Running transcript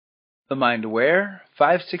The Mind Aware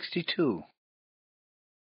 562.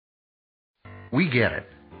 We get it.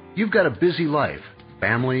 You've got a busy life.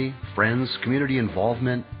 Family, friends, community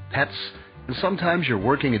involvement, pets, and sometimes you're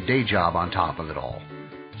working a day job on top of it all.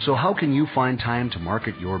 So how can you find time to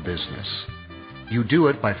market your business? You do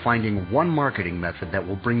it by finding one marketing method that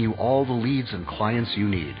will bring you all the leads and clients you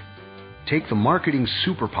need. Take the Marketing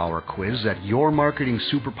Superpower quiz at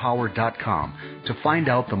yourmarketingsuperpower.com to find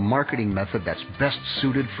out the marketing method that's best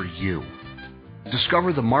suited for you.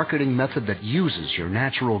 Discover the marketing method that uses your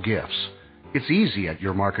natural gifts. It's easy at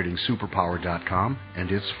yourmarketingsuperpower.com,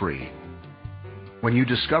 and it's free. When you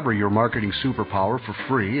discover your marketing superpower for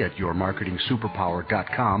free at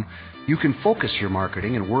yourmarketingsuperpower.com, you can focus your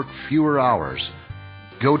marketing and work fewer hours.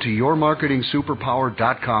 Go to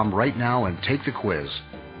yourmarketingsuperpower.com right now and take the quiz.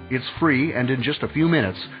 It's free, and in just a few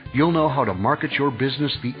minutes, you'll know how to market your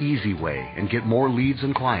business the easy way and get more leads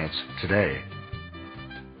and clients today.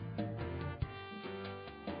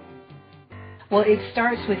 Well, it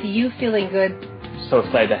starts with you feeling good. So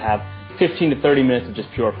excited to have 15 to 30 minutes of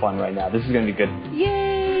just pure fun right now. This is going to be good.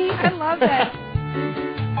 Yay! I love that.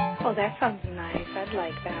 Oh, that sounds nice. I'd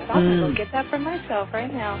like that. I'll go get that for myself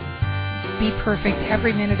right now. Be perfect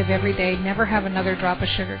every minute of every day. Never have another drop of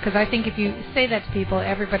sugar. Because I think if you say that to people,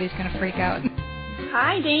 everybody's going to freak out.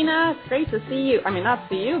 Hi, Dana. It's great to see you. I mean, not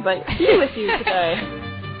see you, but be with you today.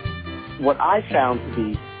 What I found to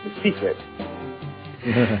be the secret.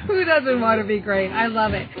 Who doesn't want to be great? I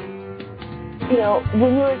love it. You know,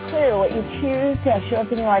 when you're clear, what you choose to have show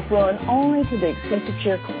up in your life will, and only to the extent that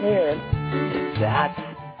you're clear. That's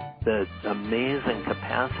the amazing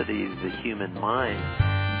capacity of the human mind.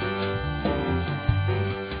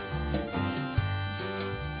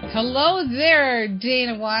 Hello there,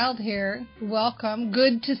 Dana Wilde here. Welcome.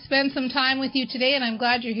 Good to spend some time with you today, and I'm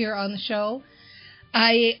glad you're here on the show.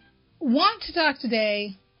 I want to talk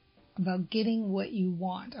today about getting what you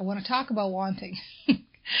want. I want to talk about wanting.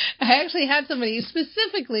 I actually had somebody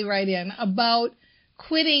specifically write in about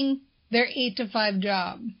quitting their 8-to-5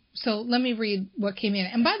 job. So let me read what came in.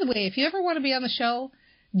 And by the way, if you ever want to be on the show,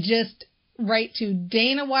 just write to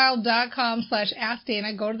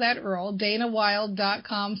danawilde.com/askdana. Go to that URL,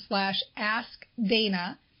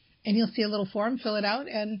 danawilde.com/askdana, and you'll see a little form. Fill it out,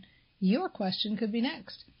 and your question could be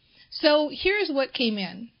next. So here's what came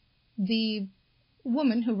in. The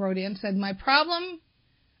woman who wrote in said, my problem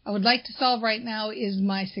I would like to solve right now is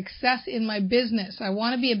my success in my business. I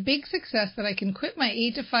want to be a big success that I can quit my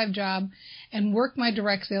 8-to-5 job and work my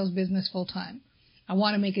direct sales business full time. I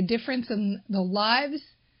want to make a difference in the lives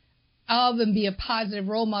of and be a positive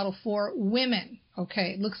role model for women.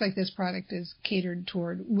 Okay, it looks like this product is catered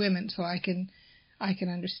toward women, so I can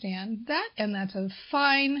understand that, and that's a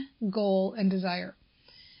fine goal and desire.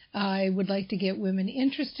 I would like to get women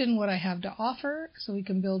interested in what I have to offer so we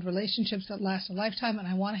can build relationships that last a lifetime, and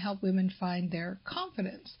I want to help women find their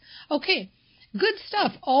confidence. Okay, good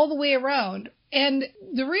stuff all the way around. And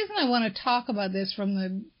the reason I want to talk about this from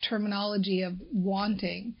the terminology of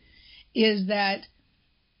wanting is that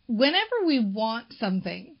whenever we want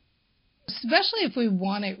something, especially if we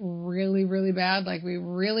want it really, really bad, like we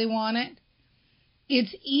really want it,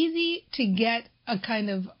 it's easy to get a kind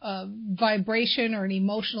of vibration or an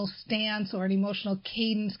emotional stance or an emotional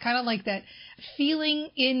cadence, kind of like that feeling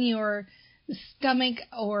in your stomach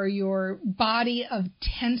or your body of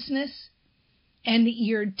tenseness. And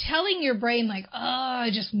you're telling your brain like, oh, I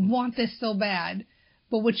just want this so bad.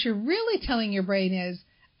 But what you're really telling your brain is,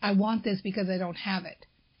 I want this because I don't have it.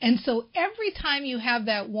 And so every time you have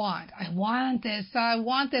that want, I want this, I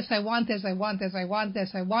want this, I want this, I want this, I want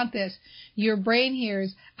this, I want this, your brain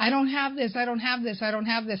hears, I don't have this, I don't have this, I don't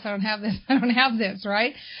have this, I don't have this, I don't have this,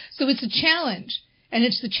 right? So it's a challenge. And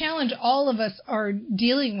it's the challenge all of us are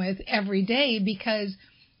dealing with every day, because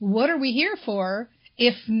what are we here for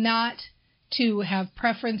if not to have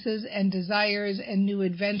preferences and desires and new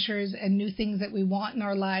adventures and new things that we want in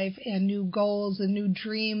our life and new goals and new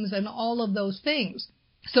dreams and all of those things.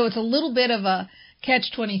 So it's a little bit of a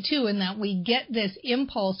catch-22 in that we get this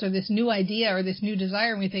impulse or this new idea or this new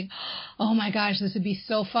desire and we think, oh my gosh, this would be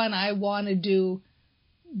so fun. I want to do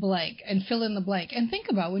blank and fill in the blank. And think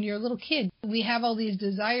about when you're a little kid, we have all these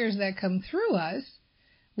desires that come through us.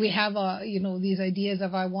 We have, these ideas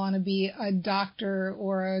of I want to be a doctor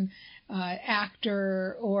or an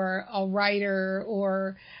actor or a writer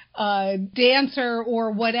or a dancer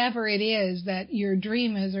or whatever it is that your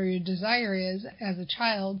dream is or your desire is as a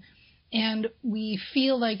child. And we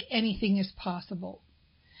feel like anything is possible.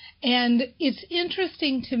 And it's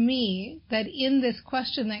interesting to me that in this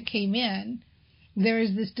question that came in, there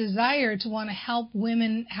is this desire to want to help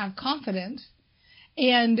women have confidence.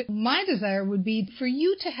 And my desire would be for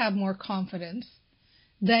you to have more confidence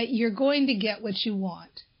that you're going to get what you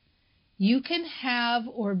want. You can have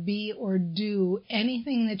or be or do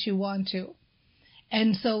anything that you want to.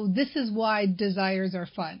 And so this is why desires are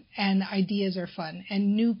fun and ideas are fun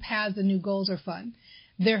and new paths and new goals are fun.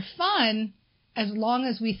 They're fun as long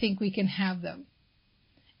as we think we can have them.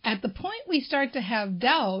 At the point we start to have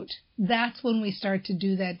doubt, that's when we start to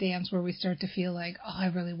do that dance where we start to feel like, oh, I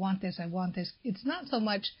really want this, I want this. It's not so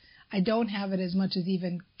much I don't have it as much as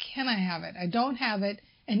even can I have it? I don't have it,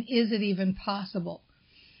 and is it even possible?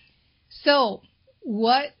 So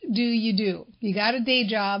what do? You got a day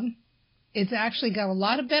job. It's actually got a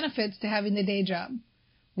lot of benefits to having the day job.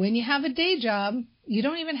 When you have a day job, you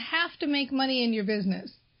don't even have to make money in your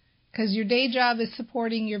business because your day job is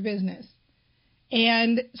supporting your business.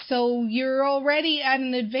 And so you're already at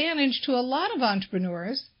an advantage to a lot of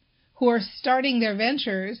entrepreneurs who are starting their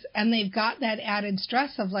ventures, and they've got that added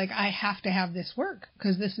stress of like, I have to have this work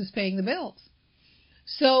because this is paying the bills.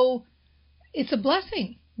 So it's a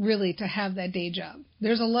blessing, really, to have that day job.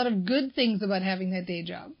 There's a lot of good things about having that day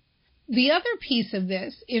job. The other piece of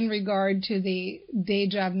this in regard to the day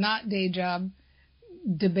job, not day job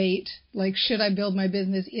debate, like should I build my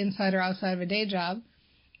business inside or outside of a day job,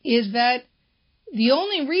 is that the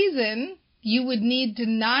only reason you would need to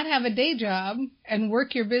not have a day job and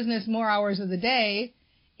work your business more hours of the day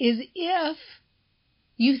is if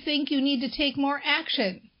you think you need to take more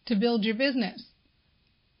action to build your business.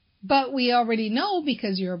 But we already know,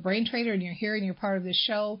 because you're a brain trader and you're here and you're part of this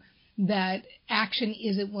show, that action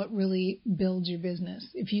isn't what really builds your business.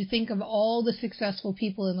 If you think of all the successful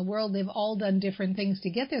people in the world, they've all done different things to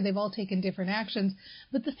get there. They've all taken different actions.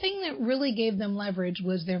 But the thing that really gave them leverage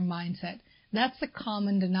was their mindset. That's the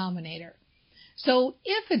common denominator. So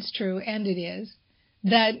if it's true, and it is,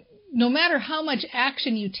 that no matter how much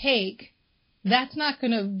action you take, that's not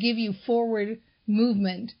going to give you forward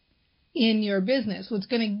movement in your business. What's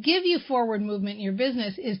going to give you forward movement in your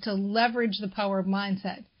business is to leverage the power of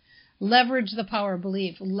mindset, leverage the power of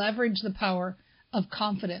belief, leverage the power of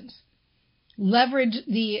confidence, leverage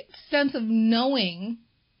the sense of knowing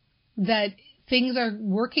that things are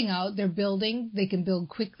working out, they're building, they can build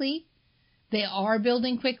quickly. They are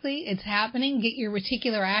building quickly. It's happening. Get your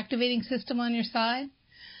reticular activating system on your side.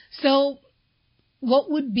 So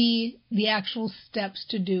what would be the actual steps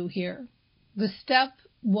to do here? The step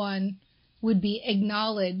one would be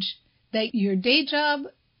acknowledge that your day job,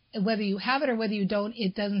 whether you have it or whether you don't,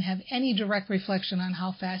 it doesn't have any direct reflection on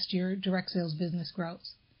how fast your direct sales business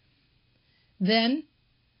grows. Then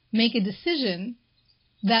make a decision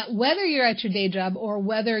that whether you're at your day job or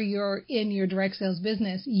whether you're in your direct sales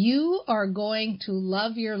business, you are going to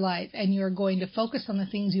love your life and you're going to focus on the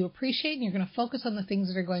things you appreciate and you're going to focus on the things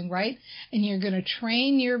that are going right, and you're going to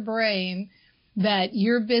train your brain that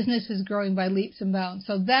your business is growing by leaps and bounds.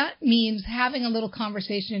 So that means having a little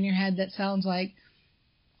conversation in your head that sounds like,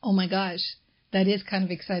 oh my gosh, that is kind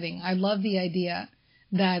of exciting. I love the idea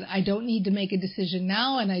that I don't need to make a decision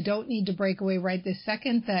now and I don't need to break away right this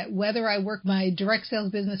second, that whether I work my direct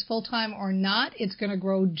sales business full-time or not, it's going to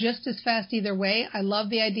grow just as fast either way. I love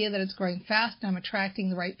the idea that it's growing fast and I'm attracting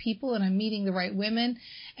the right people and I'm meeting the right women,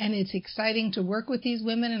 and it's exciting to work with these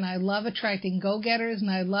women, and I love attracting go-getters,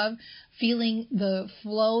 and I love feeling the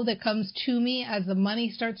flow that comes to me as the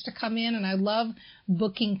money starts to come in, and I love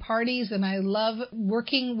booking parties, and I love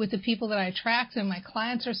working with the people that I attract, and my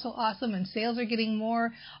clients are so awesome, and sales are getting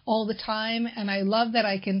more all the time, and I love that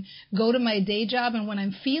I can go to my day job, and when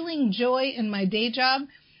I'm feeling joy in my day job,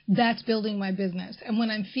 that's building my business. And when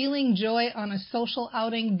I'm feeling joy on a social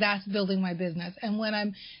outing, that's building my business. And when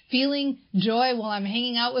I'm feeling joy while I'm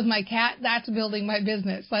hanging out with my cat, that's building my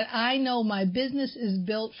business. But I know my business is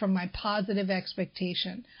built from my positive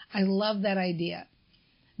expectation. I love that idea.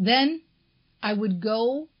 Then I would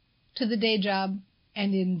go to the day job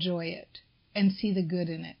and enjoy it and see the good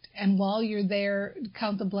in it. And while you're there,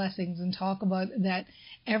 count the blessings and talk about that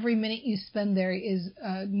every minute you spend there is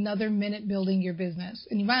another minute building your business.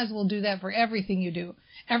 And you might as well do that for everything you do.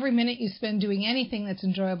 Every minute you spend doing anything that's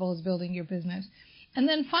enjoyable is building your business. And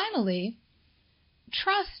then finally,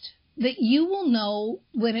 trust that you will know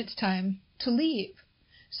when it's time to leave.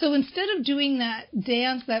 So instead of doing that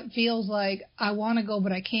dance that feels like I want to go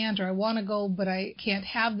but I can't, or I want to go but I can't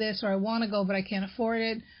have this, or I want to go but I can't afford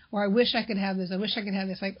it, or I wish I could have this, I wish I could have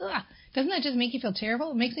this, like, doesn't that just make you feel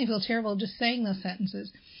terrible? It makes me feel terrible just saying those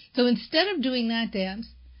sentences. So instead of doing that dance,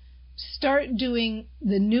 start doing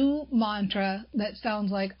the new mantra that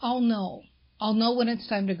sounds like, I'll know when it's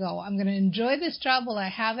time to go. I'm going to enjoy this job while I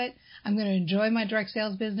have it. I'm going to enjoy my direct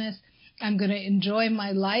sales business. I'm going to enjoy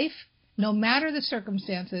my life, no matter the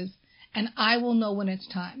circumstances, And I will know when it's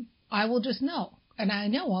time. I will just know. And I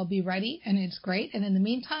know I'll be ready, and it's great. And in the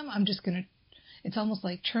meantime, I'm just going to, it's almost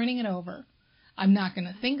like turning it over. I'm not going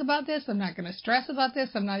to think about this. I'm not going to stress about this.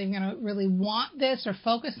 I'm not even going to really want this or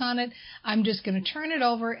focus on it. I'm just going to turn it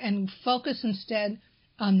over and focus instead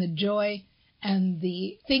on the joy and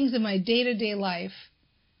the things in my day-to-day life,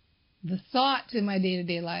 the thoughts in my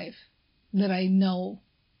day-to-day life that I know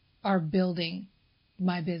are building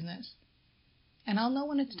my business. And I'll know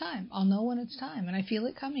when it's time. I'll know when it's time. And I feel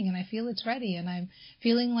it coming, and I feel it's ready, and I'm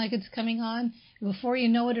feeling like it's coming on. Before you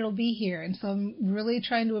know it, it'll be here. And so I'm really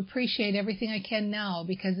trying to appreciate everything I can now,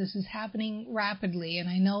 because this is happening rapidly, and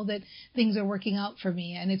I know that things are working out for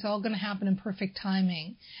me, and it's all going to happen in perfect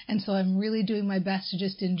timing. And so I'm really doing my best to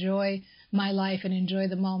just enjoy my life and enjoy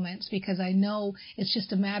the moments, because I know it's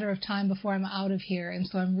just a matter of time before I'm out of here. And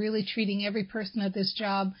so I'm really treating every person at this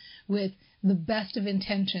job with the best of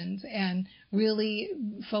intentions, and really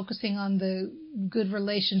focusing on the good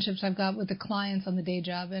relationships I've got with the clients on the day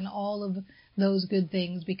job and all of those good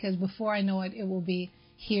things, because before I know it, it will be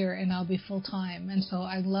here and I'll be full time. And so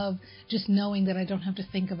I love just knowing that I don't have to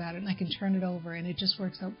think about it, and I can turn it over, and it just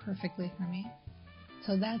works out perfectly for me.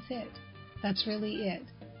 So that's it. That's really it.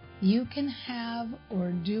 You can have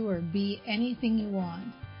or do or be anything you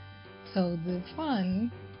want. So the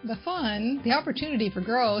opportunity for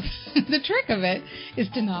growth, the trick of it is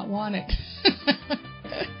to not want it.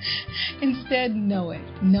 Instead, know it.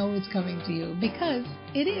 Know it's coming to you, because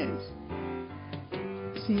it is.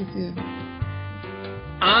 See you soon.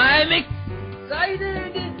 I'm excited!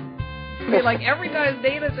 I mean, like every time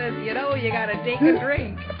Dana says, you gotta take a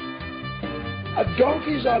drink. A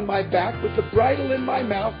donkey's on my back with the bridle in my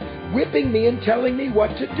mouth, whipping me and telling me what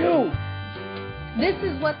to do. This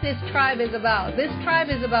is what this tribe is about. This tribe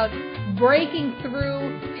is about breaking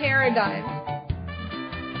through paradigms.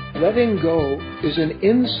 Letting go is an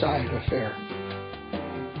inside affair.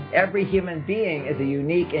 Every human being is a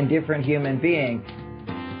unique and different human being.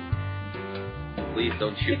 Please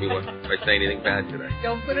don't shoot me by saying anything bad today.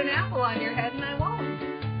 Don't put an apple on your head and I won't.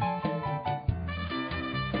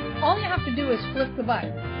 All you have to do is flip the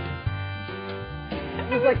button.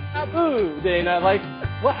 It was like taboo, Dana. Like,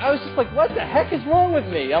 what? I was just like, what the heck is wrong with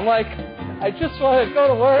me? I'm like, I just want to go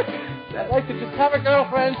to work. I'd like to just have a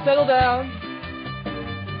girlfriend, settle down.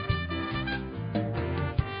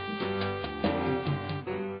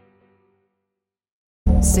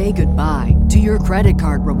 Say goodbye to your credit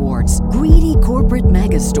card rewards. Greedy corporate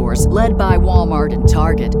mega stores, led by Walmart and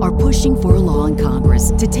Target, are pushing for a law in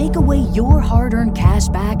Congress to take away your hard-earned cash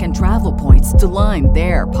back and travel points to line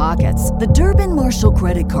their pockets. The Durbin-Marshall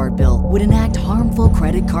credit card bill would enact harmful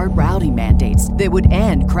credit card routing mandates that would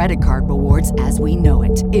end credit card rewards as we know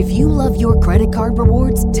it. If you love your credit card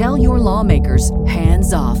rewards, tell your lawmakers,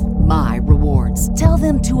 hands off my rewards. Tell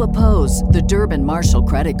them to oppose the Durbin-Marshall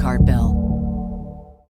credit card bill.